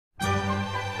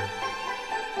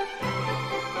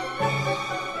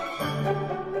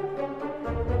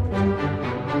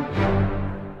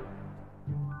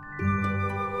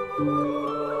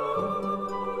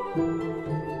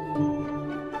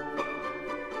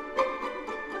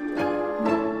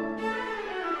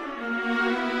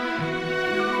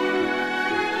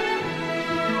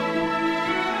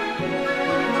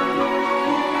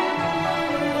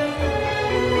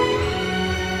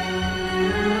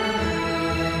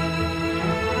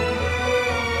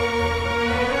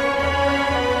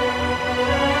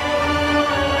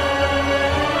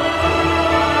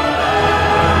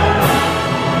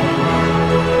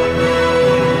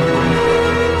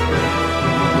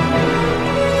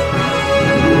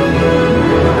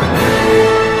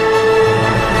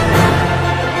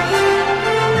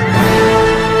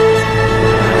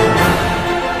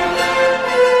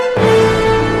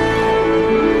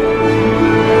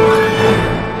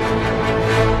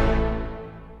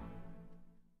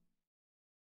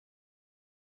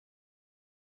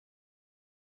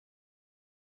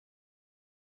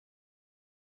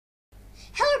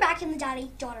Hello, back in the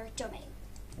daddy-daughter domain.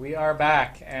 We are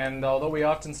back, and although we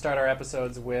often start our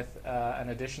episodes with an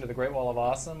addition to the Great Wall of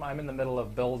Awesome, I'm in the middle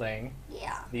of building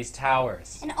these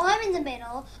towers. And I'm in the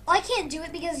middle. I can't do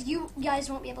it because you guys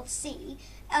won't be able to see.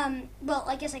 Well,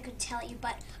 I guess I could tell you,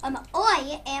 but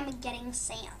I am getting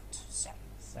sand. So.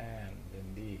 Sand,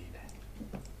 indeed.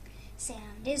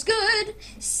 Sand is good.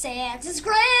 Sand is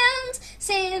grand.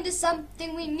 Sand is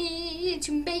something we need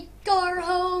to make our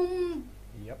home.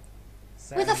 Yep.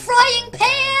 Sand, with a frying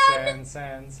pan.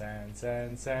 Sand. Sand.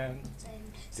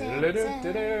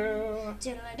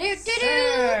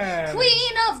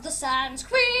 Queen of the sands,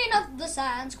 queen of the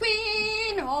sands,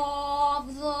 queen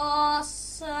of the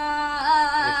sands.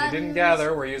 If you didn't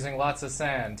gather, we're using lots of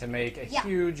sand to make a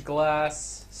huge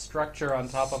glass structure on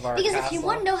top of our castle. Because if you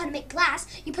want to know how to make glass,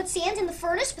 you put sand in the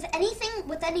furnace with anything,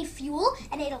 with any fuel,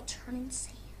 and it'll turn into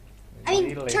sand.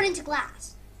 Turn into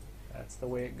glass. That's the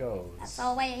way it goes. That's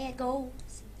the way it goes.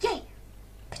 Yeah.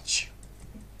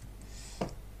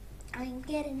 I'm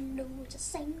getting loads of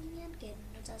sand,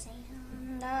 loads of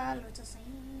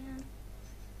sand.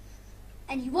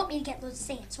 And you want me to get loads of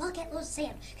sand, so I'll get loads of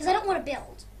sand. Because I don't want to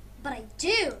build. But I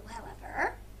do,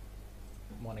 however.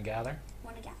 Want to gather?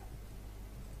 Want to gather.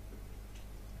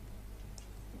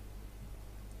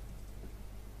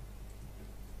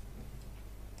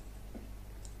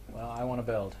 Well, I want to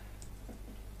build.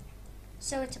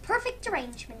 So it's a perfect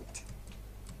arrangement.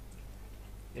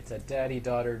 It's a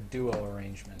daddy-daughter duo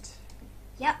arrangement.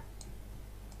 Yep.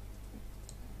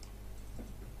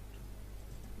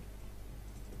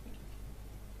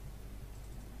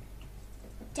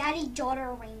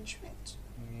 Daddy-daughter arrangement.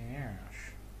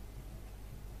 Yes.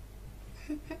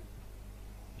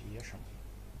 Yes.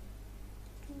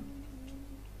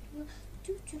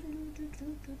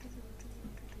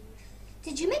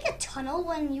 Did you make a tunnel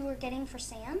when you were getting for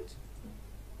sand?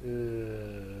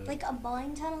 Like a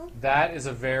mine tunnel? That is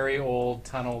a very old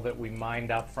tunnel that we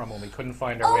mined up from when we couldn't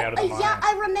find our way out of the mine. Yeah,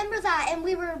 I remember that, and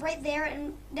we were right there,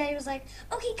 and Daddy was like,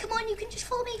 okay, come on, you can just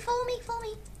follow me,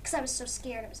 because I was so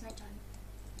scared, it was nighttime.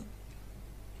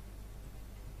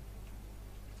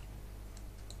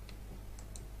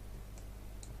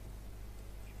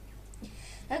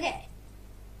 Okay.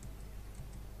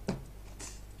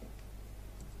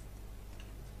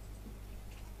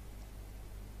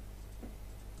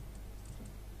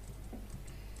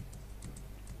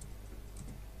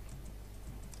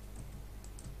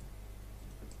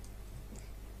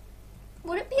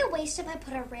 Would it be a waste if I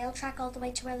put a rail track all the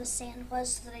way to where the sand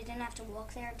was so that I didn't have to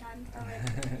walk there every time?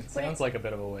 It sounds like a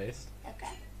bit of a waste.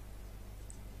 Okay.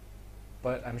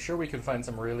 But I'm sure we could find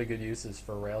some really good uses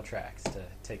for rail tracks to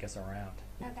take us around.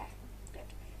 Okay, good.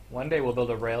 One day we'll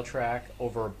build a rail track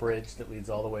over a bridge that leads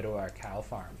all the way to our cow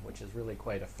farm, which is really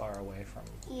quite a far away from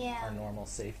our normal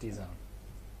safety zone.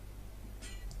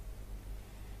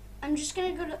 I'm just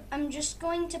going to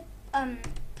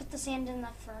put the sand in the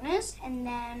furnace, and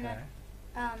then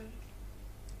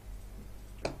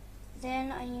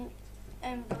then I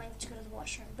am going to go to the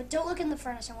washroom. But don't look in the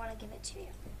furnace, I want to give it to you.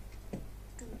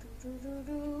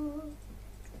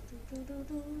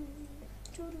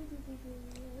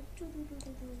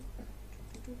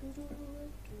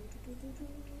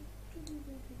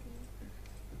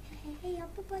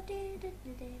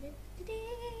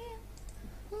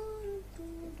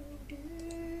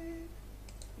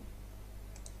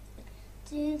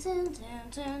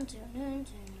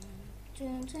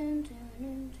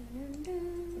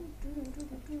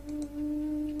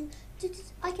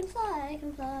 I can fly, I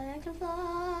can fly, I can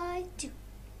fly.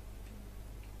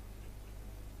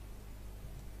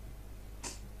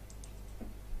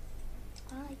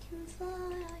 I can fly,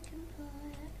 I can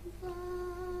fly, I can fly.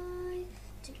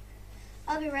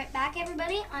 I'll be right back,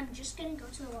 everybody. I'm just gonna go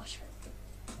to the washroom.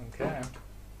 Okay.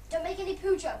 Don't make any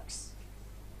poo jokes.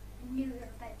 I knew you were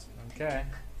about to. Okay.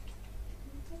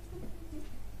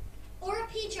 Or a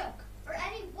pee joke. Or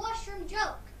any washroom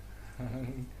joke.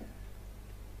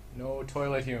 No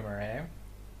toilet humor, eh?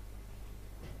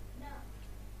 No.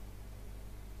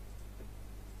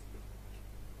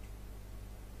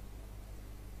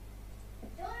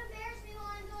 Don't embarrass me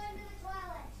while I'm going to the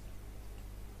toilet.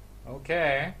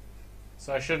 Okay.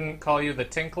 So I shouldn't call you the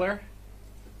Tinkler?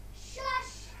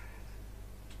 Shush!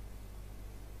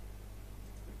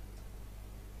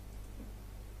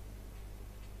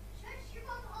 Shush your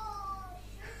mom. Oh,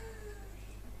 shush.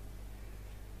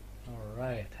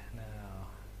 Alright, now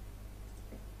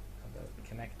how about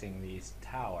connecting these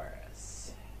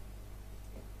towers?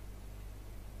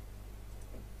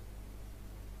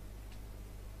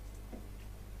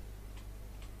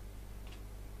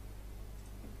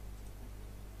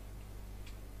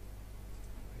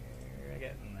 We're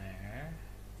getting there.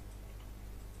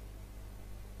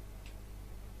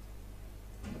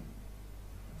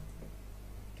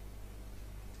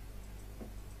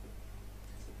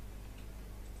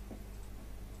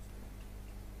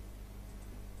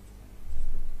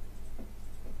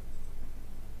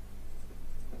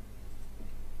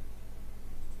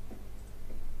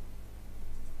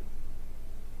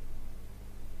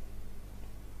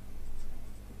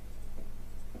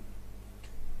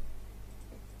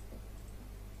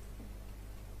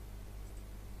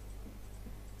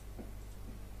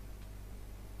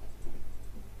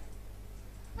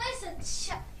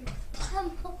 Shut your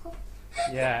pummel.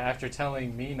 Yeah, after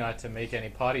telling me not to make any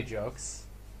potty jokes.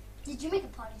 Did you make a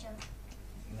potty joke?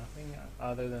 Nothing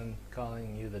other than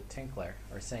calling you the Tinkler,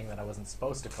 or saying that I wasn't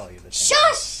supposed to call you the Tinkler.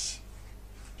 Shush!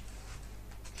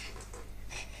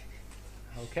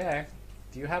 Okay.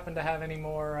 Do you happen to have any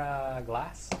more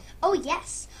glass? Oh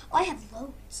yes, I have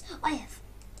loads. I have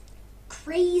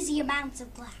crazy amounts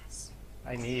of glass.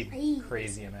 I need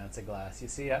crazy amounts of glass. You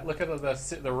see, look at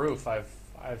the roof. I've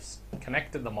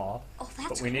connected them all. Oh, that's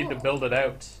But we cool. need to build it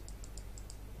out.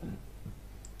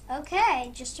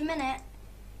 Okay, just a minute.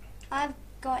 I've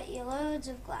got you loads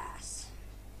of glass.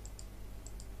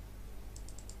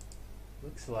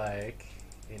 Looks like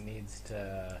it needs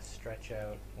to stretch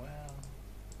out, well,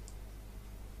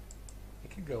 it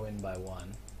could go in by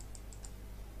one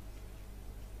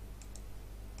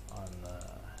on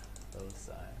those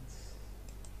sides.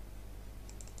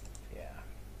 Yeah,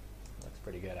 looks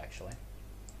pretty good actually.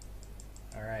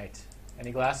 Alright,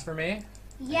 any glass for me?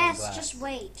 Yes, just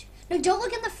wait. No, don't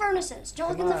look in the furnaces.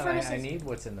 Don't look in the furnaces. I need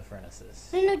what's in the furnaces.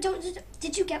 No, don't.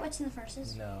 Did you get what's in the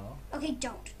furnaces? No. Okay,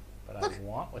 don't. But look, I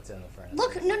want what's in the furnaces.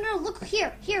 Look, no, look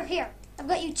here. I've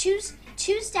got you two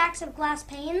stacks of glass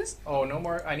panes. Oh, no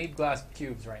more. I need glass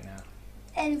cubes right now.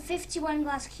 And 51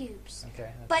 glass cubes.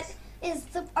 Okay. But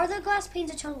are the glass panes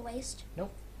a total waste?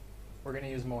 Nope. We're gonna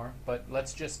use more, but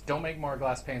let's just don't make more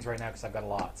glass panes right now because I've got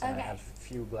lots and I have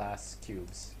few glass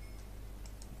cubes.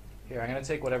 Here, I'm gonna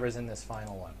take whatever's in this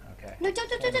final one. Okay. No, don't.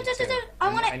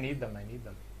 I need them.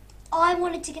 Oh, I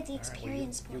wanted to get the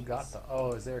experience points. You got the.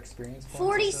 Oh, is there experience points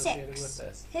 46. associated with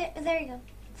this? Here, there you go.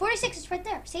 46 is right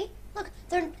there. See? Look,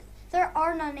 there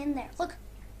are none in there. Look.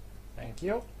 Thank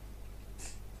you.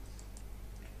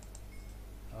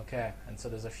 Okay, and so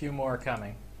there's a few more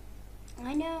coming.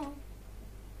 I know.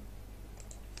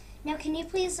 Now, can you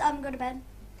please go to bed?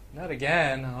 Not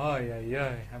again. Oh,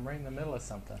 yeah. I'm right in the middle of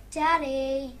something.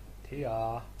 Daddy.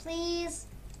 Tia. Please.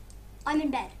 I'm in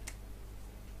bed.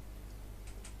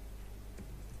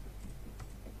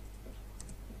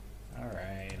 All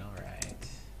right.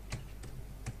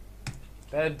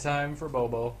 Bedtime for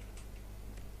Bobo.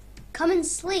 Come and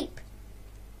sleep.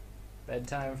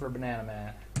 Bedtime for Banana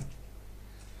Man.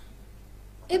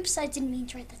 Oops, I didn't mean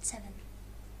to write that 7.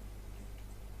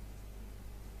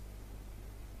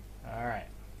 All right.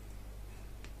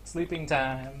 Sleeping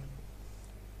time.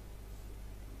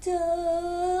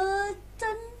 Dun,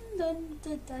 dun, dun,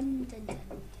 dun, dun, dun, dun,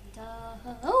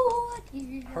 dun. Oh,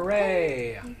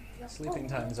 hooray! Sleeping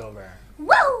time's over.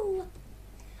 Whoa!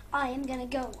 I am gonna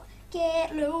go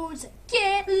get loads of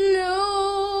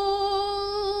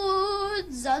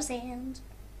sand.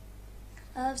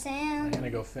 I'm gonna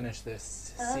go finish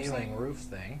this ceiling roof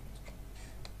thing.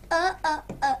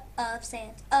 Of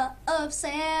sand.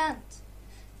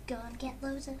 Gonna get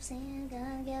loads of sand.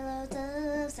 Gonna get loads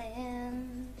of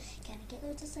sand. Gonna get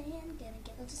loads of sand. Gonna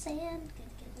get loads of sand.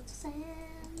 Gonna get loads of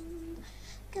sand.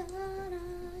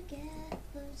 Gonna get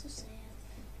loads of sand.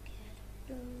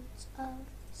 Get loads of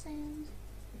sand.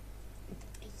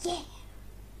 Yeah.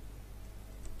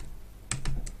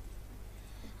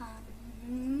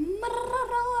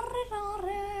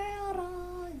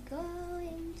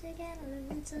 Going to get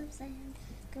loads of sand.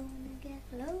 Gonna get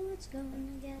loads.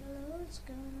 Going to get loads.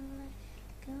 Going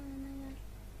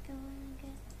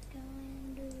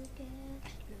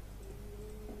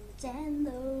and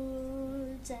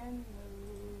loads and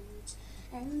loads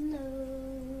and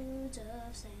loads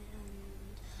of sand.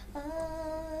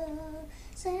 Of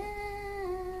sand.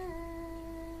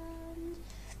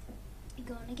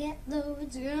 Gonna get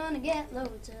loads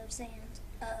of sand.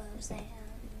 Of sand.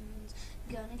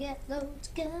 Gonna get loads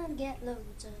of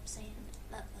sand.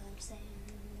 Of sand.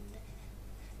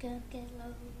 Gonna get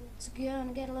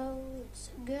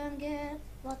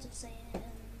lots of sand.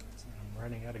 I'm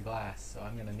running out of glass, so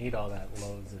I'm gonna need all that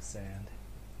loads of sand.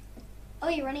 Oh,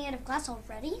 you're running out of glass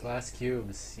already? Glass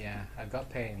cubes, yeah. I've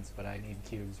got panes, but I need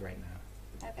cubes right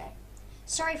now. Okay.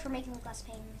 Sorry for making the glass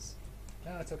panes.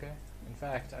 No, it's okay. In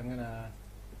fact, I'm gonna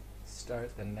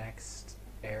start the next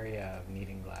area of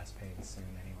needing glass panes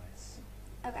soon anyways.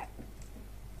 Okay.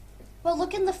 Well,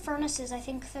 look in the furnaces. I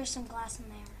think there's some glass in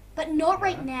there. But not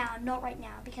right now,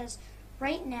 because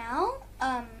right now,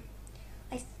 I'm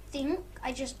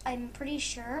pretty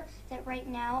sure that right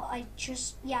now I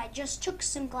just took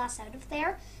some glass out of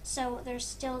there, so there's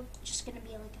still just going to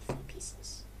be like a few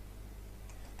pieces.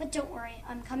 But don't worry,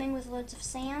 I'm coming with loads of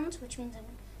sand, which means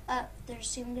there's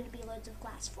soon going to be loads of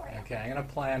glass for you. Okay, I'm going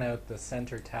to plan out the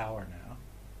center tower now,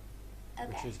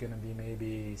 which is going to be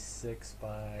maybe 6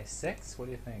 by 6. What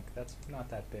do you think? That's not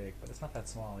that big, but it's not that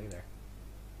small either.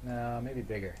 No, maybe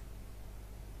bigger.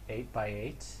 8 by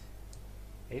 8.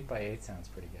 8 by 8 sounds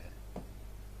pretty good.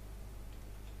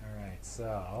 Alright,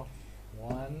 so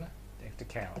 1, you have to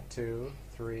count. 2,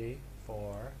 3,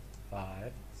 4,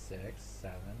 5, 6,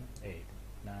 7, 8,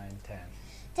 9, 10.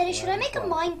 Daddy, should I 11, make 12, a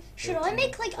mine? Should 13, I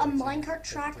make like a 14, minecart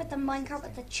track 15, with the minecart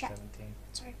with the 16, check? 17,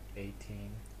 Sorry,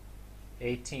 18.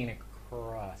 18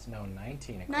 across. No,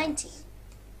 19 across. 19.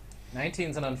 19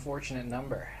 is an unfortunate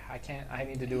number. I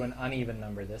need to do an uneven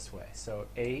number this way. So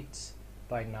 8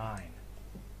 by 9.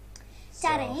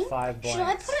 Daddy, so 5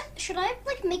 blanks. should I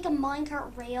like make a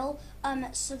minecart rail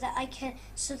so that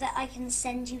I can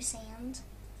send you sand?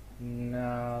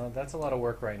 No, that's a lot of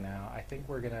work right now. I think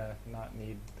we're gonna not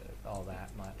need all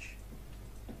that much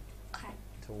Okay.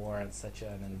 to warrant such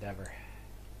an endeavor.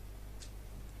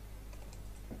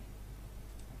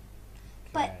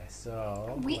 But Okay,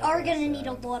 so we like are I gonna need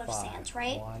a said, lot of 5. sand,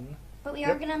 right? 1. But we Yep.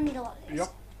 are gonna need a lot of this. Yep.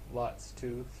 Lots.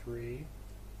 2, 3,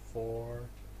 4,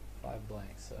 5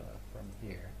 blanks from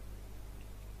here.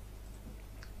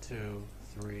 2,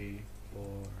 3,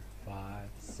 4, 5,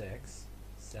 6,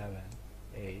 7,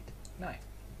 8, 9.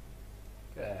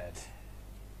 Good.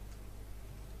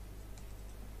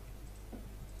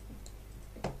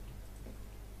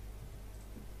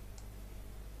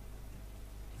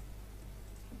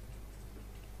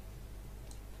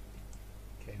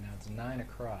 Okay, now it's 9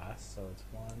 across, so it's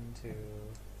 1, 2,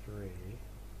 3.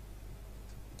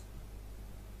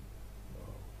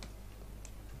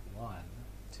 Whoa. 1,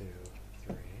 2,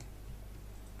 3,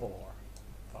 4,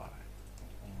 5.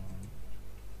 1,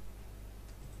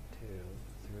 2,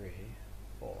 3,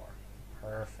 4.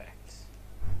 Perfect.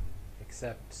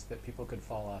 Except that people could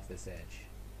fall off this edge,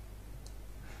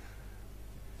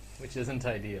 which isn't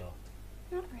ideal.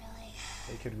 Not really.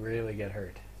 They could really get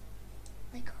hurt.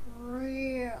 Like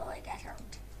really get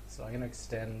hurt. So I'm going to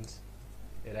extend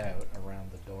it out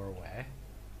around the doorway.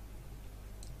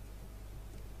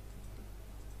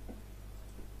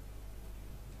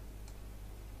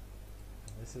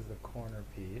 And this is the corner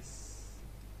piece.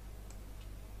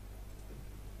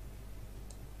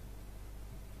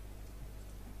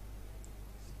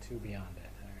 It's 2 beyond it.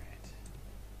 Alright.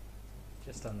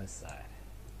 Just on this side.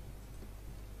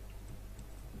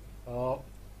 Oh.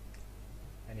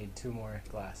 I need 2 more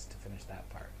glass to finish that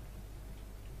part.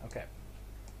 Okay.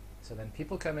 So then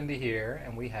people come into here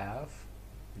and we have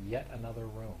yet another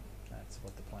room. That's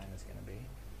what the plan is going to be.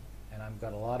 And I've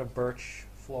got a lot of birch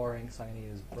flooring, so I'm going to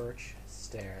use birch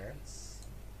stairs.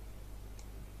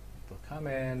 People come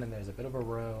in and there's a bit of a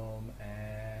room,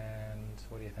 and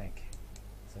what do you think?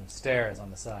 Some stairs on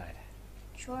the side.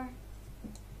 Sure.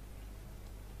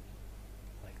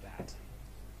 Like that.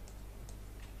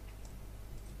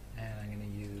 And I'm going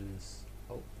to use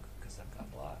oak because I've got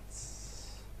lots.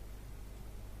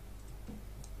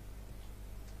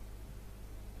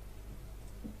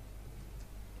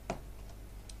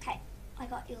 Okay, I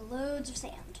got you loads of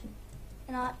sand.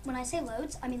 And when I say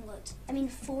loads, I mean loads. I mean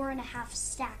 4.5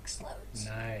 stacks loads.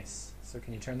 Nice. So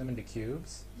can you turn them into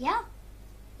cubes? Yeah,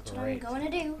 that's what I'm Great.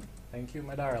 going to do. Thank you,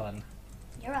 my darling.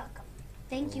 You're welcome.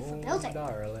 Thank you for Oh, building. my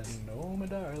darling. Oh, my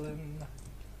darling.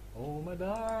 Oh, my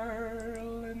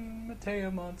darling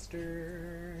Mattea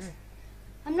monster.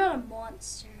 I'm not a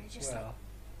monster. Just Well,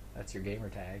 that's your gamer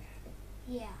tag.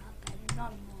 yeah, but I'm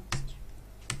not a monster.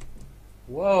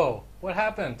 Whoa, what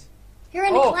happened? You're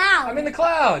in the cloud. I'm in the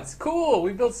clouds. Cool.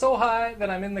 We built so high that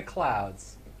I'm in the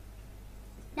clouds.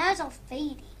 Now it's all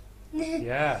fadey.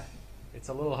 Yeah, it's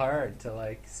a little hard to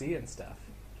like see and stuff.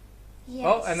 Yes.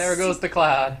 Oh, and there goes the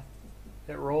cloud.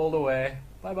 It rolled away.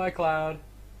 Bye bye, cloud.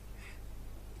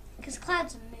 Because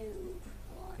clouds move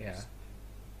a lot. Yeah.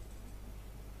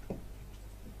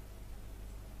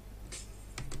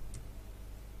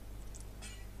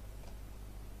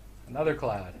 Another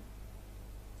cloud.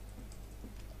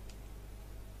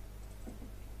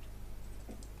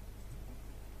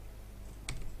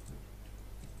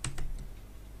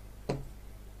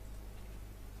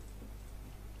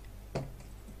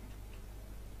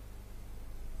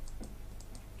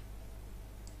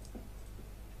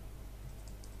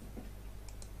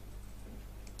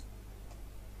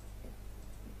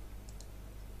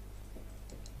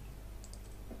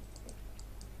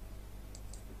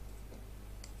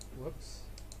 Whoops.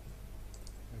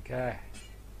 Okay.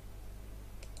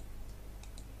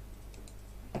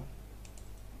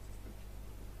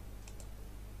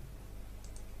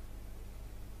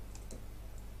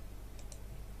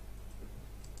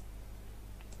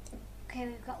 Okay,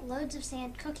 we've got loads of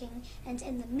sand cooking, and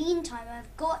in the meantime,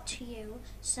 I've got to you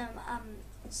some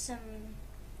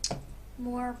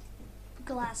more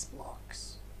glass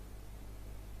blocks.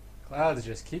 Clouds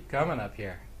just keep coming up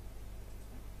here.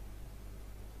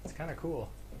 It's kind of cool.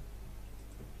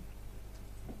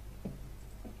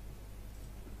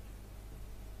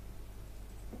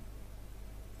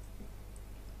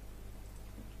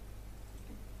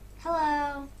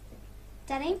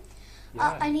 Daddy,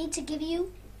 Yeah. I need to give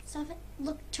you something.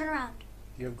 Look, turn around.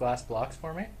 You have glass blocks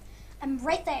for me? I'm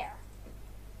right there.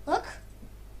 Look.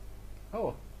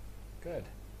 Oh, good.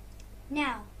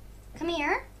 Now, come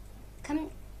here. Come.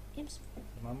 Oops.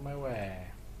 I'm on my way.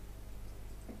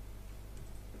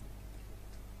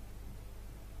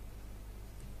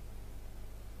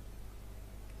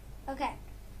 Okay.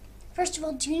 First of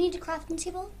all, do you need a crafting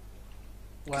table?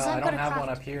 Well, I don't have one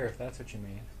up here, if that's what you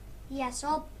mean. Yeah,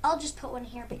 so I'll just put one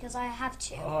here because I have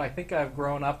to. Oh, I think I've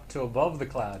grown up to above the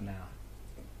cloud now.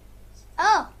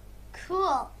 Oh,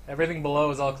 cool. Everything below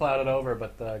is all clouded over,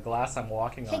 but the glass I'm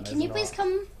walking Hey, on can you isn't please all.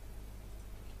 come?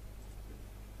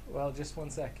 Well, just one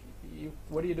sec.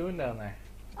 What are you doing down there?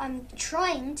 I'm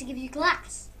trying to give you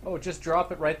glass. Oh, just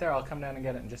drop it right there. I'll come down and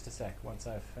get it in just a sec once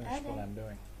I've finished Okay. what I'm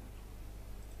doing.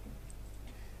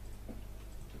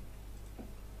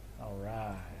 All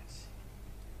right.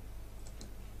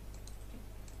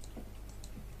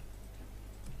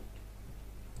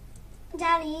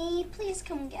 Daddy, please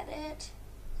come get it.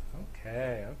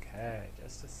 Okay,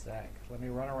 just a sec. Let me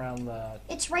run around the...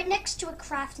 It's right next to a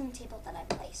crafting table that I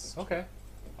placed. Okay,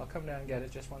 I'll come down and get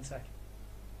it. Just one sec.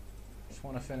 Just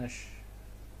want to finish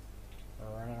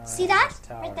running around See that? this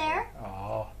tower Right there? here.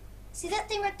 Oh, See that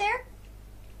thing right there?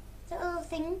 That little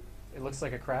thing? it looks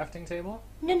like a crafting table?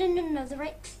 No, the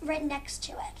right next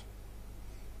to it.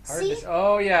 Hard See? to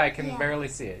oh, yeah, I can Yeah. barely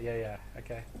see it. Yeah,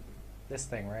 okay. This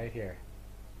thing right here.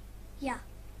 Yeah.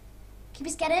 Can you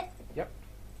please get it? Yep.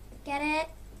 Get it?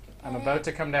 I'm Get about it?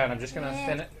 to come down. I'm just gonna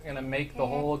Yeah. gonna make the Yeah.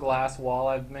 whole glass wall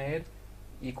I've made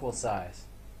equal size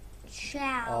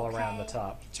Chow. all around the okay.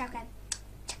 top. Chow, okay.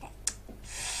 Okay.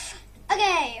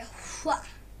 Okay. Hwah.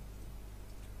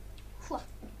 Hwah.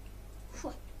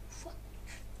 Hwah. Hwah.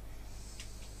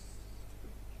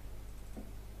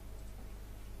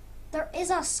 There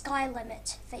is a sky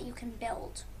limit that you can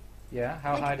build. Yeah,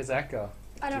 how Like- high does that go?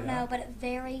 I Do don't you know, but it's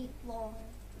very long.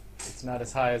 It's not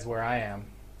as high as where I am,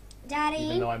 Daddy,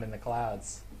 even though I'm in the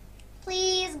clouds.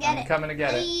 please get it. I'm coming to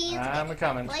get Please it. get I'm it.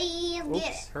 coming. Please Oops,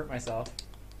 get it. hurt myself.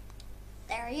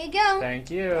 There you go. Thank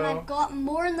And you. I've got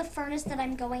more in the furnace that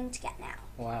I'm going to get now.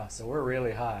 Wow, so we're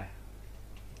really high.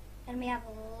 And we have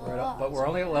But we're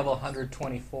only at level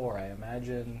 124. I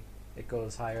imagine it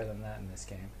goes higher than that in this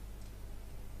game.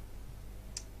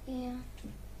 Yeah.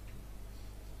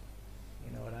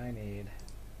 You know what I need?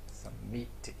 Some meat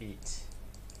to eat.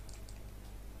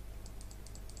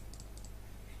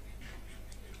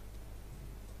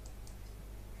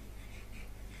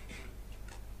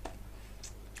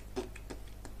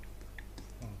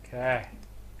 Okay.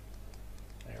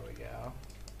 There we go.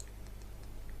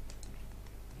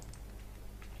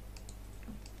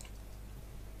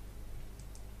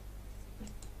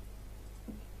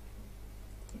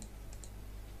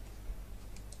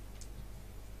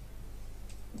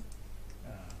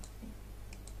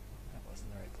 That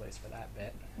wasn't the right place for that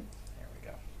bit. There we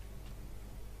go.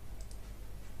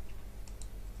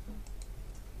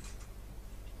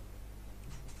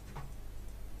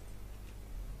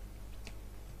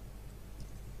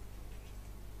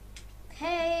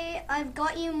 Hey, I've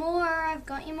got you more. I've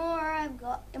got you more. I've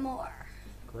got you more.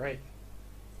 Great.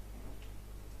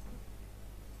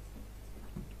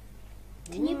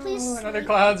 Can you please Ooh, another sleep?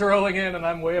 cloud's rolling in and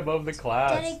I'm way above the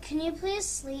clouds. Daddy, can you please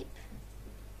sleep?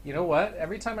 You know what?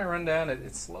 Every time I run down,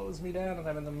 it slows me down and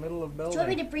I'm in the middle of Do you want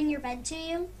me building. to bring your bed to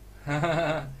you?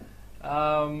 I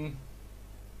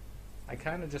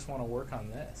kind of just want to work on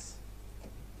this.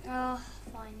 Oh,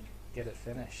 fine. Get it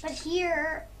finished. But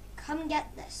here, come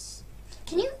get this.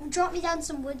 Can you drop me down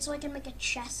some wood so I can make a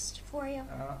chest for you?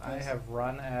 I please? have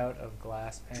run out of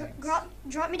glass panes.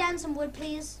 Drop me down some wood,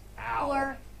 please. Ow.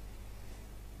 Or,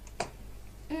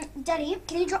 Daddy,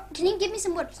 can you give me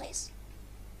some wood, please?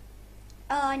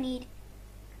 Oh, I need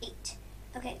 8.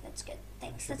 Okay, that's good.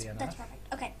 Thanks. That should be That's enough.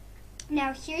 perfect. Okay.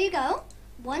 Now here you go.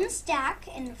 1 stack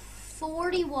and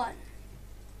 41.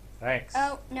 Thanks.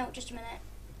 Oh no, just a minute.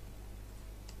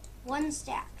 1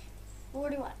 stack,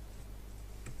 41.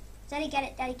 Daddy, get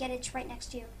it. Daddy, get it. It's right next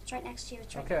to you. It's right next to you.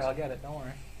 It's right Okay, next I'll get it. Don't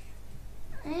worry.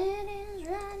 It is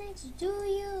right next to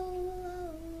you.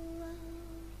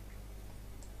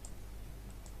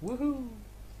 Woohoo!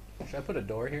 Should I put a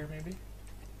door here, maybe?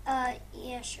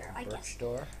 Yeah, sure. I Birch guess.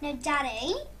 door. Now,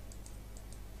 Daddy,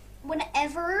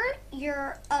 whenever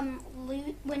you're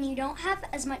when you don't have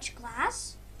as much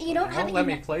glass, you don't have. Won't let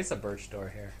me place a birch door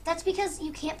here. That's because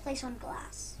you can't place on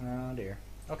glass. Oh dear.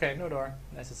 Okay, no door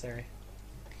necessary.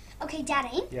 Okay,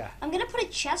 Daddy. Yeah. I'm gonna put a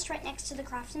chest right next to the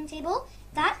crafting table.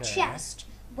 That Okay. chest,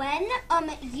 when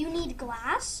you need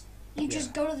glass, you just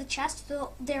Yeah. go to the chest.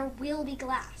 So there will be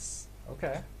glass.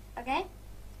 Okay. Okay.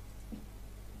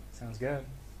 Sounds good.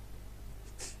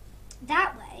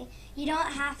 That way, you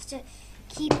don't have to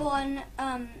keep on.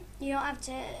 You don't have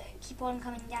to keep on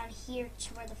coming down here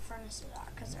to where the furnaces are,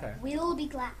 because there will be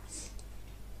glass.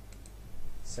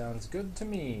 Sounds good to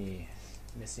me,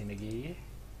 Missy McGee.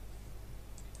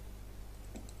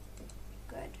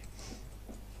 Good.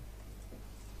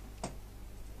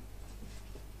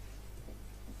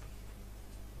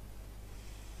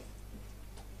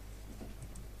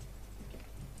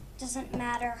 Doesn't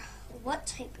matter what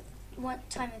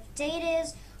time of day it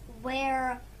is,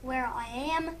 where I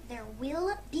am, there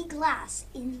will be glass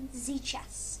in the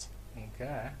chest.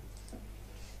 Okay.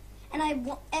 And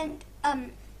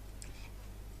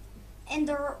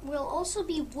there will also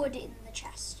be wood in the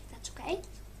chest. If that's okay.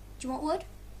 Do you want wood?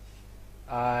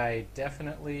 I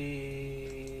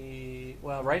definitely.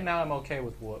 Well, right now I'm okay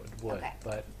with wood, Okay.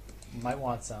 but might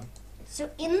want some. So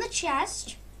in the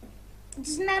chest, it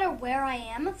doesn't matter where I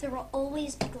am, there will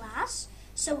always be glass.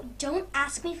 So don't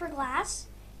ask me for glass.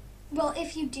 Well,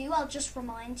 if you do, I'll just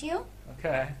remind you.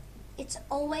 Okay. It's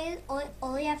always,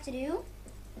 all you have to do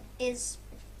is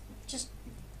just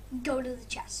go to the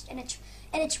chest. And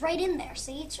it's right in there,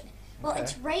 see? It's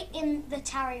right in the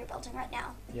tower you're building right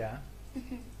now. Yeah.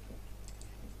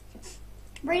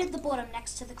 Right at the bottom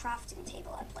next to the crafting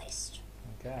table I placed.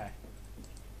 Okay.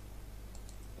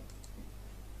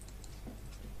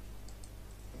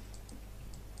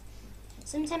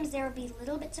 Sometimes there will be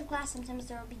little bits of glass, sometimes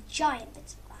there will be giant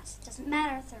bits of glass. It doesn't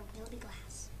matter, there will be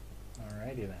glass.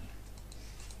 Alrighty then.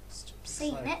 Just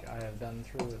saying Looks like it. I have done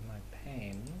through with my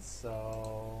panes,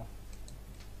 so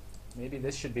maybe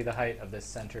this should be the height of this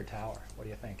center tower. What do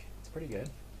you think? It's pretty good.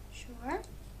 Sure.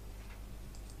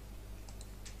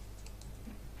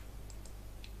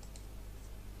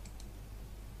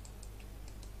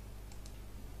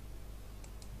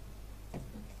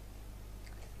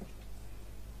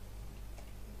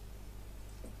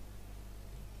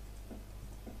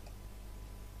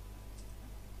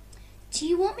 Do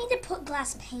you want me to put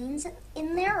glass panes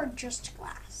in there or just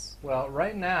glass? Well,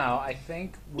 right now, I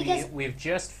think Because- we've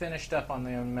just finished up on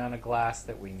the amount of glass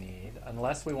that we need,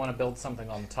 unless we want to build something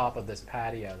on top of this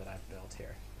patio that I've built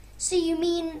here. So you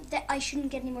mean that I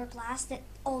shouldn't get any more glass, that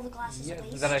all the glass is Yeah,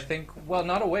 waste? that I think, well,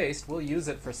 not a waste. We'll use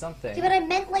it for something. Yeah, but I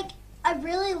meant like, I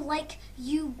really like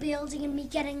you building and me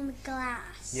getting the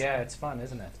glass. Yeah, it's fun,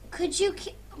 isn't it? Could you,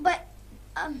 but,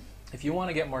 If you want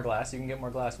to get more glass, you can get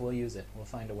more glass. We'll use it. We'll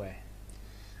find a way.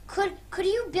 could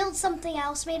you build something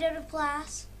else made out of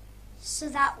glass? So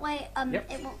that way, Yep.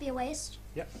 it won't be a waste?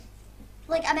 Yep.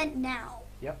 Like, I meant now.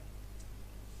 Yep.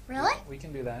 Really? We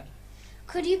can do that.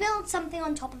 Could you build something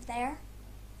on top of there?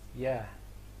 Yeah.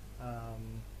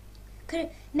 Could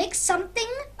it make something,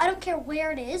 I don't care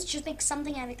where it is, just make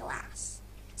something out of glass.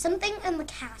 Something in the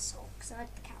castle, because I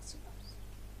like the castle most.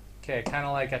 Okay, kind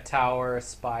of like a tower, a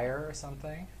spire or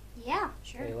something. Yeah,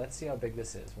 sure. Okay, let's see how big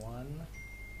this is. One.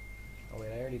 Oh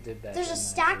wait, I already did that. There's a didn't I?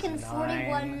 stack There's and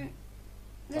 41. nine,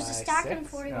 There's a five, stack and 6?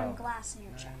 41 No. glass in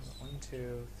your 9, chest. 1,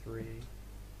 2, 3,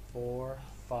 4,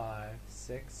 5,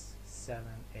 6, 7,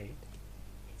 8.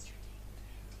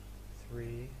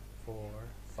 3, 4,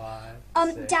 5,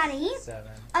 6, Daddy,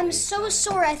 7, I'm 8, so 9.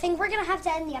 sorry. I think we're gonna have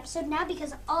to end the episode now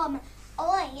because I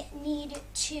need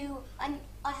to.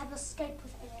 I have a Skype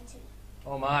with Auntie.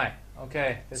 Oh my.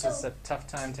 Okay, this is So- a tough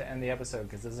time to end the episode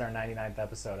because this is our 99th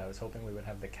episode. I was hoping we would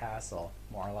have the castle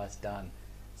more or less done,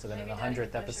 so then in the Maybe Daddy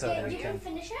 100th can finish episode Okay, we you can can.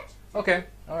 finish it. Okay,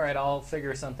 all right. I'll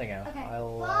figure something out. Okay.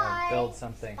 I'll Bye. build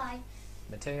something. Bye.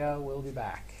 Mattea will be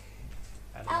back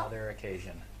at Ow. another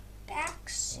occasion. Back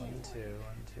soon. 1, 2, 1,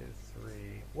 2,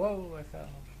 3. Whoa! I fell.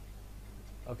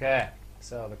 Okay,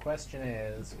 so the question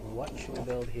is, what should we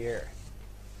build here?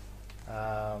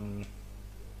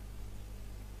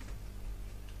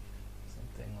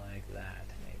 Something like that,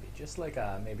 maybe. Just like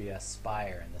maybe a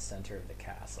spire in the center of the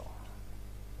castle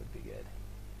would be good.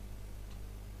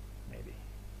 Maybe.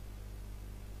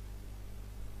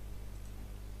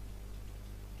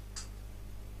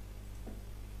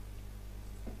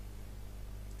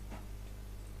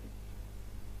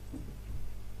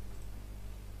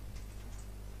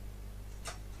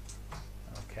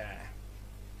 Okay.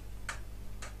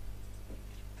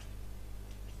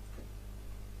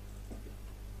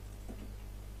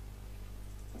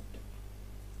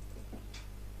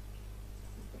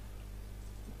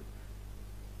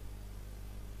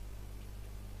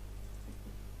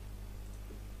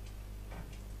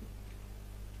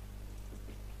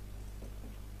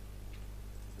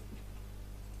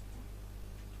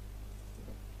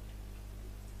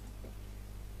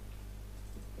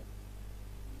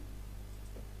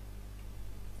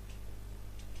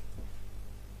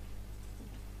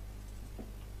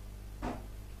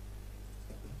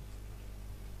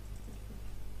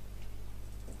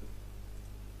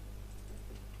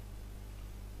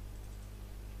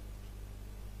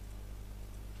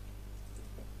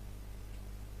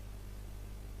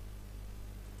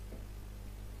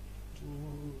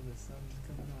 sun's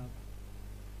coming up.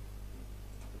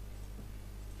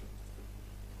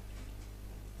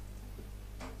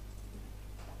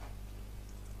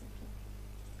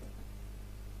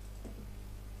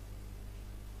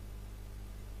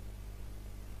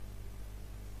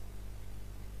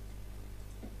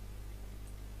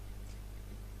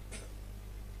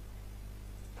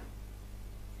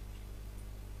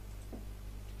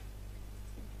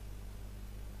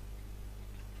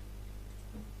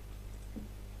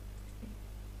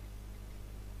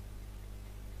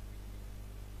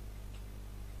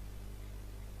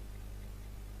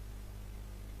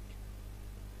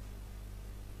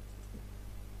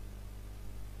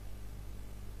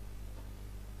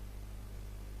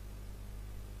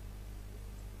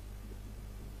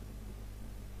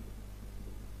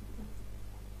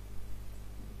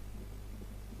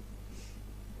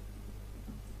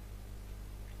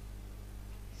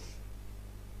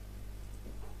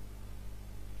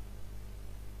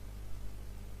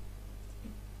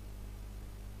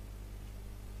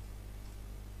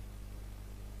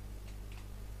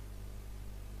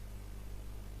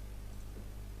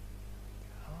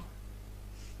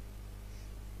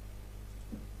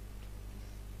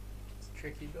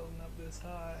 Tricky building up this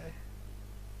high.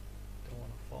 Don't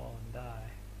want to fall and die.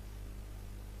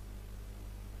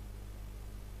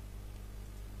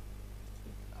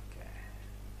 Okay,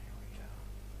 here we go.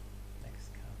 Next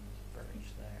comes birch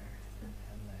there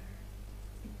and there.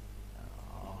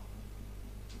 Oh.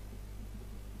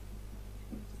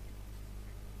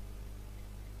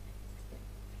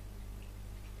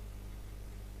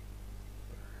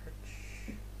 Birch.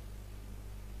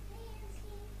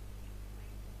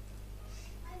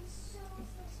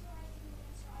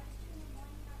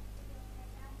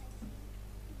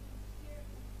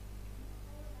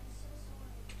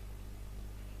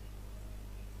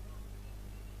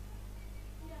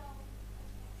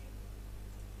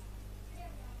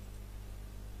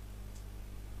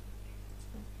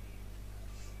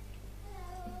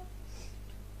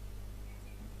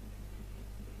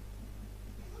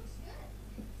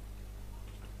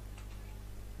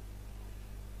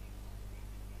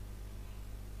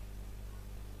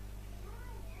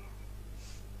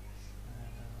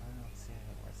 I don't see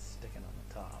anything worth sticking on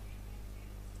the top.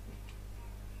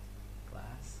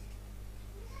 Glass?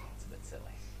 It's a bit silly.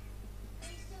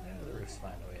 Yeah, the roof's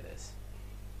fine the way it is.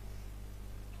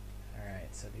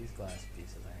 Alright, so these glass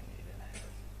pieces aren't needed.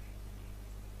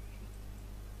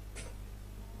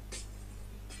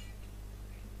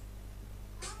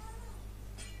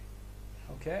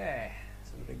 Okay,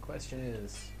 so the big question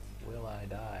is, will I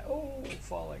die? Oh,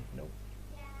 falling. Nope.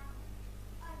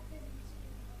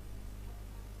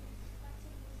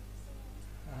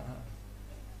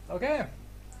 Okay,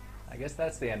 I guess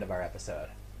that's the end of our episode.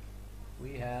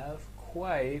 We have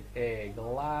quite a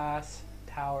glass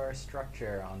tower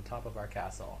structure on top of our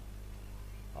castle.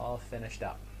 All finished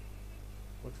up.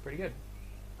 Looks pretty good.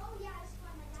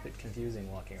 It's a bit confusing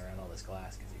walking around all this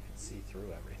glass because you can see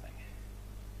through everything.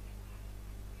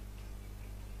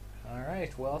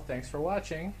 Alright, well, thanks for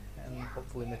watching, and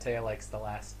hopefully Mattea likes the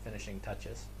last finishing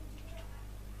touches.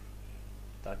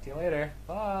 Talk to you later.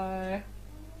 Bye!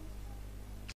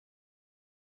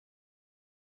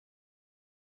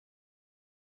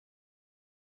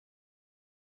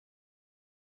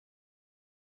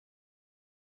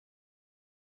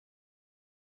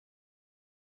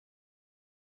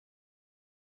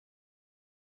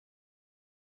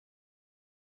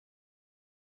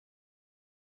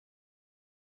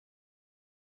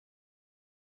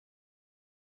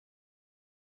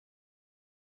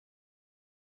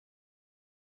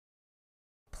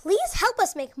 Please help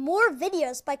us make more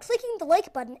videos by clicking the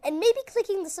like button and maybe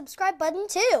clicking the subscribe button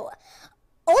too.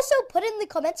 Also, put in the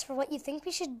comments for what you think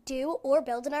we should do or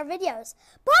build in our videos.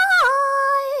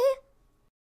 Bye!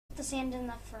 Put the sand in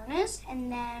the furnace,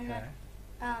 and then,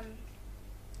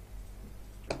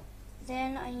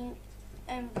 then I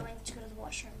am going to go to the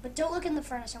washroom. But don't look in the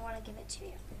furnace, I want to give it to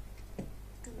you.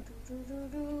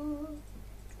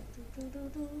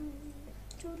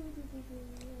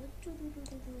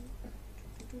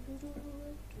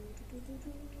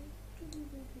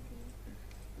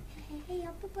 Hey,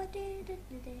 up a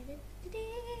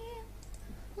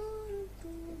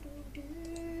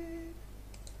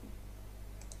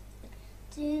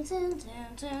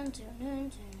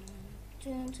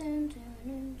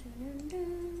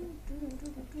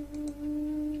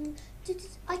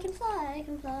I can fly, I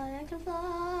can fly, I can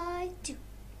fly.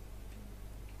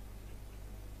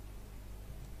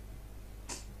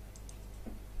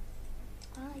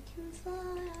 I can fly,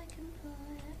 I can fly,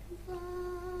 I can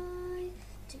fly.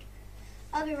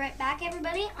 I'll be right back,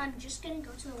 everybody. I'm just gonna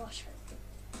go to the washroom.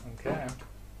 Okay.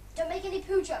 Don't make any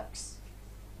poo jokes.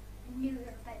 I knew you were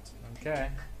about to. Okay.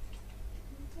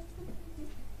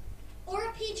 Or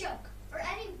a pee joke. Or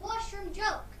any washroom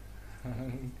joke.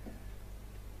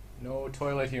 No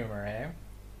toilet humor, eh?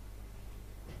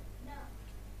 No.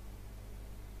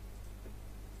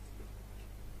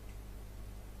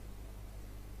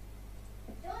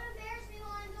 Don't embarrass me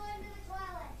while I'm going to the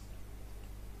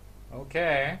toilet.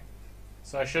 Okay.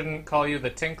 So I shouldn't call you the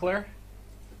Tinkler?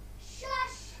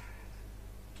 Shush!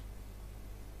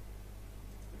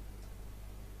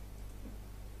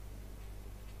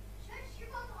 Shush your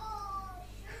mom. Oh,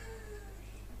 shush.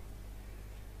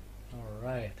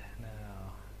 Alright,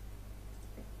 now,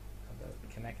 how about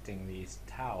connecting these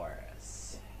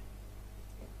towers?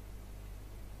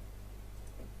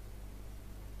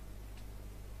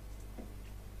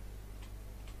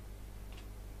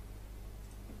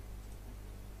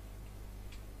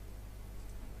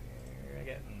 We're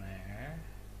getting there.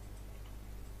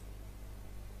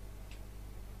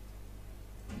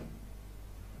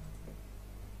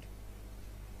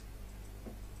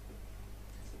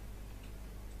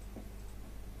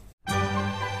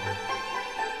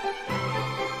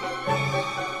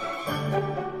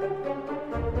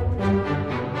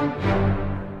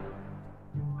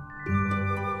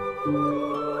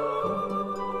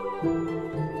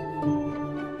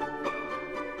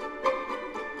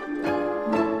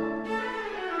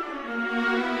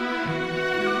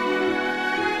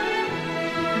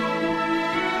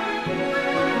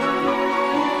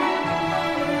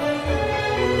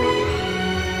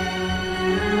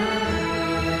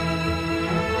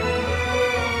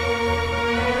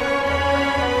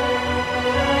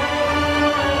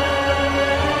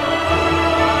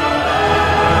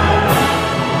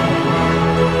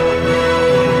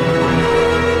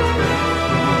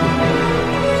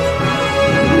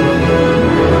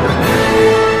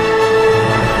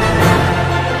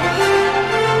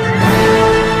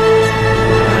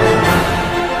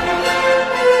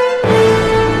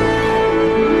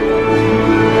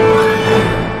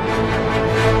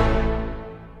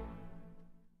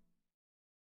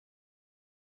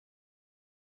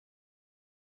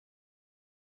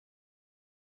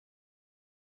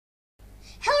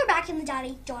 Hello, we're back in the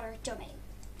daddy-daughter domain.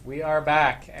 We are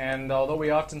back, and although we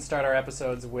often start our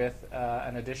episodes with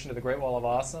an addition to the Great Wall of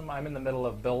Awesome, I'm in the middle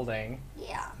of building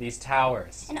Yeah. these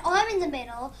towers. And I'm in the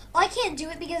middle. I can't do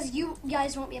it because you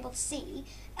guys won't be able to see.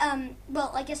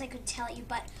 Well, I guess I could tell you,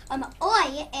 but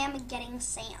I am getting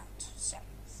sand. So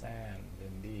Sand,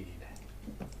 indeed.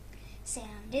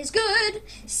 sand is good.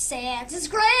 Sand is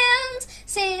grand.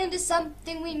 Sand is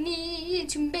something we need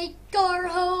to make our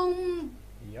home.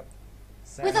 Yep.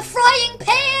 With a frying Sand,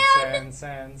 pan.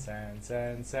 sand, sand,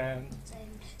 sand, sand.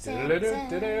 Sand,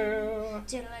 Diddle-a-doo-doo-doo.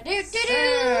 Diddle-a-doo-doo-doo.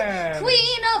 Sand.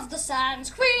 Queen of the sands,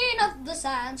 queen of the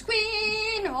sands,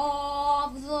 queen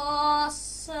of the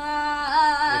sands.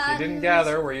 If you didn't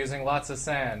gather, we're using lots of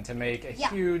sand to make a Yeah.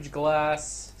 huge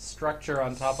glass structure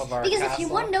on top of our Because castle. if you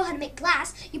want to know how to make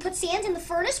glass, you put sand in the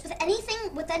furnace with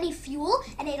anything, with any fuel,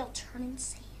 and it'll turn into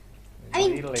sand. I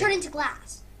mean, Immediately. turn into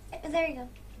glass. There you go.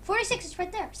 46 is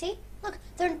right there. See? Look,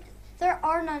 there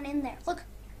are none in there. Look.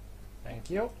 Thank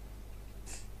you.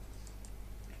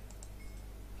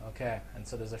 Okay, and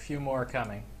so there's a few more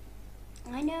coming.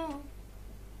 I know.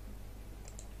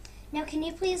 Now, can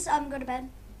you please go to bed?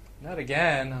 Not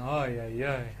again. Oh,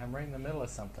 yeah. I'm right in the middle of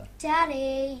something.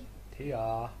 Daddy,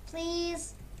 Tia.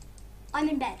 please. I'm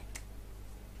in bed.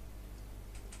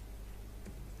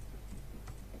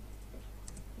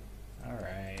 All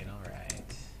right.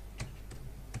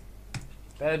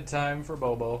 Bedtime for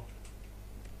Bobo.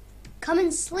 Come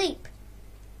and sleep.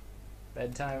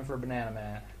 Bedtime for Banana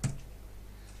Man.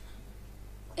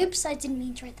 Oops, I didn't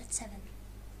mean to write that 7.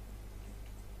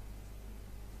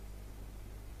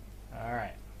 All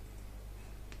right.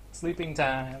 Sleeping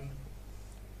time.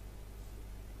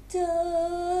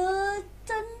 Dun,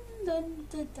 dun, dun,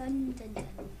 dun, dun, dun, dun,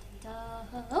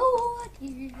 dun. Oh,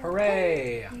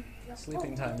 Hooray!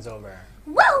 Sleeping time's over.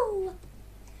 Whoa!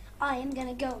 I am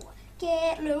gonna go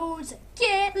get loads of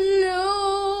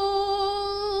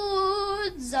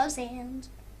sand.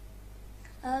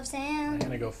 Of I'm sand.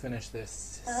 gonna go finish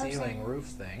this ceiling sand. roof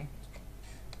thing.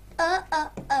 Of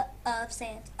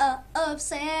sand. Of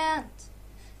sand.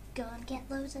 Gonna get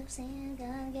loads of sand.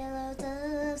 Gonna get loads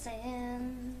of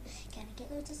sand. Gonna get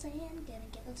loads of sand. Gonna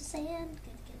get loads of sand.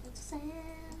 Gonna get loads of sand.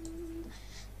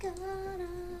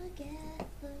 Gonna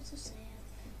get loads of sand.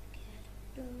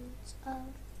 Get loads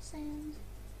of sand.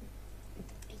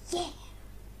 Yeah.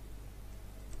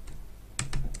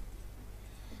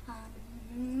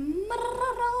 I'm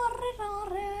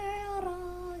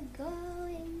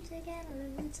going to get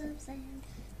loads of sand.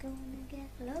 Gonna get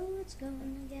loads,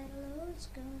 gonna get loads,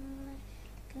 gonna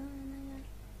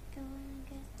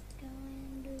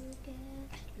to get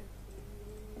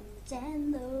loads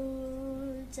and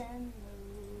loads and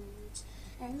loads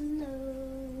and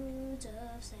loads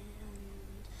of sand.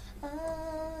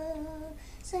 Of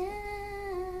sand.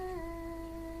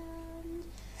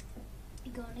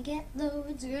 You're gonna get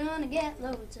loads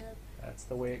of. That's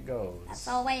the way it goes. That's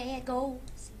the way it goes.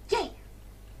 Yeah!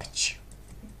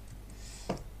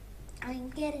 I'm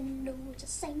getting loads of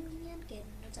sand, getting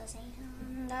loads of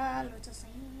sand, loads of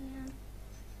sand.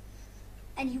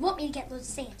 And you want me to get loads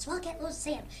of sand, so I'll get loads of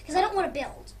sand. Because I don't want to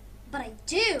build. But I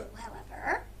do,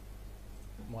 however,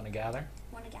 Want to gather?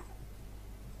 want to gather.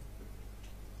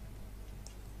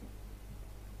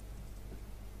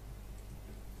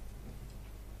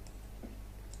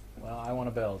 Well, I want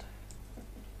to build.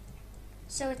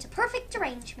 So it's a perfect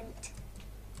arrangement.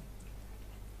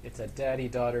 It's a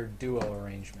daddy-daughter duo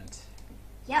arrangement.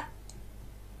 Yep.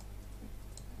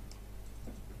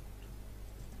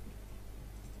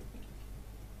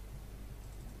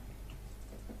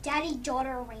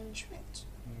 Daddy-daughter arrangement.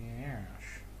 Yes.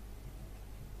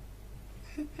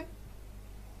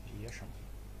 Yes.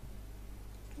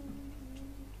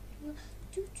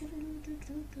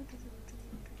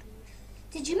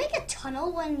 Did you make a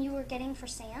tunnel when you were getting for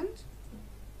sand?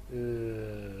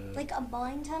 Uh, Like a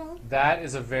mine tunnel? that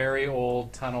is a very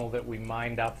old tunnel that we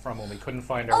mined up from when we couldn't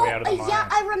find our way out of the mine. Yeah,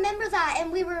 I remember that.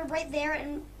 And we were right there,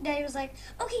 and Daddy was like,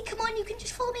 okay, come on, you can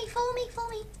just follow me, follow me, follow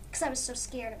me. Because I was so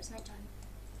scared it was nighttime.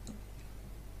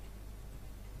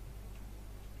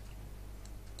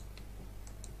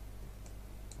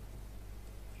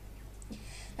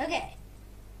 Okay.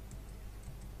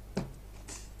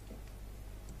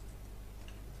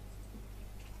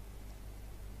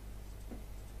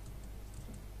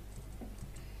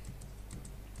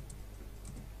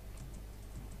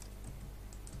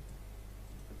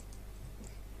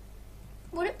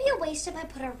 Would it be a waste if I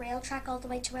put a rail track all the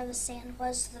way to where the sand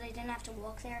was so that I didn't have to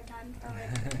walk there in time?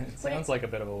 Or It sounds like a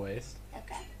bit of a waste.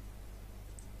 Okay.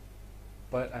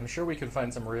 But I'm sure we could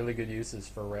find some really good uses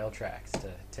for rail tracks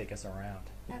to take us around.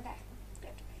 Okay. Good.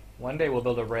 One day we'll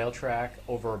build a rail track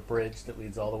over a bridge that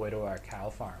leads all the way to our cow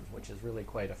farm, which is really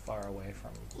quite a far away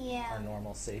from Yeah. our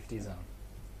normal safety zone.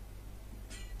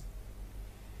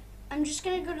 I'm just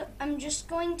going to put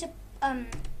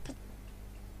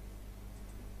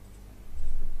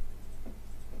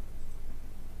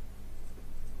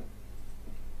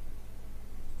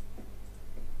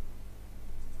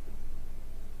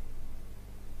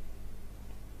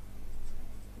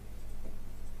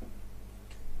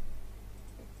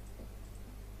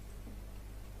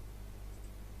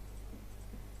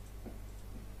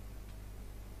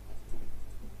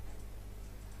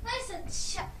I said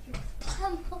shut your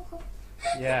pummel.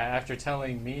 Yeah, after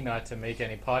telling me not to make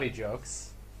any potty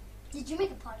jokes, Did you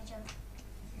make a potty joke?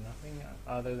 nothing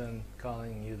other than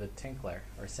calling you the Tinkler,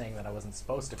 or saying that I wasn't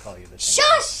supposed to call you the Tinkler.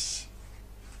 Shush!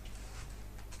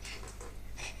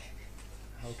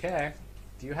 Okay.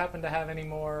 Do you happen to have any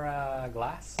more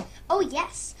glass? Oh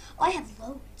yes, I have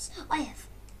loads. I have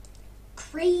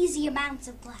crazy amounts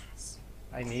of glass.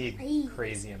 I need Crazy.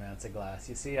 crazy amounts of glass.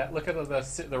 You see, look at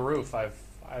the roof. I've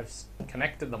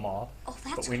connected them all, Oh,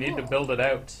 that's but we need to cool. build it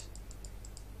out.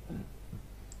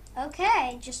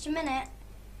 Okay, just a minute.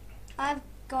 I've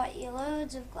got you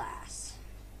loads of glass.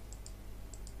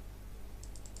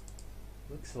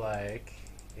 Looks like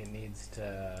it needs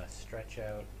to stretch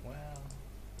out. Well,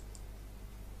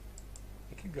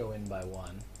 it could go in by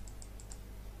one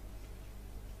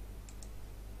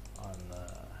on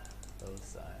those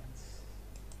sides.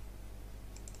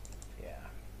 Yeah,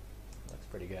 looks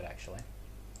pretty good actually.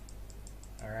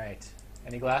 All right,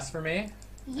 any glass for me?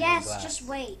 Yes, glass. just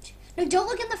wait. No, don't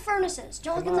look in the furnaces.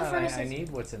 Don't Come look in the on, furnaces. I need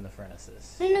what's in the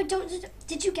furnaces. No, don't.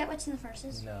 Did you get what's in the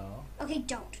furnaces? No, Okay,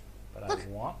 don't. but Look. I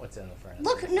want what's in the furnaces.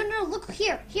 Look, no, look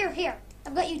here.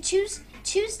 I've got you two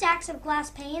stacks of glass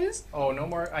panes Oh, no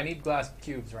more. I need glass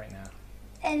cubes right now.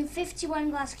 and 51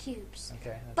 glass cubes.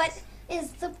 Okay. But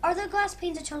are the glass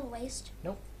panes a total waste?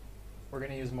 We're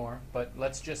gonna use more, but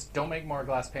let's just don't make more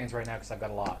glass panes right now because I've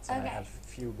got lots and I Okay. have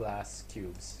few glass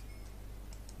cubes.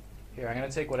 Here, I'm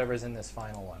gonna take whatever's in this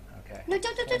final one. Okay. No,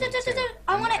 don't. I need two.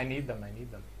 I want I it. need them.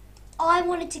 Oh, I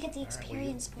wanted to get the All right, well,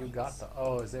 experience you points. got the.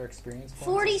 Oh, is there experience points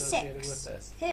 46. associated with this?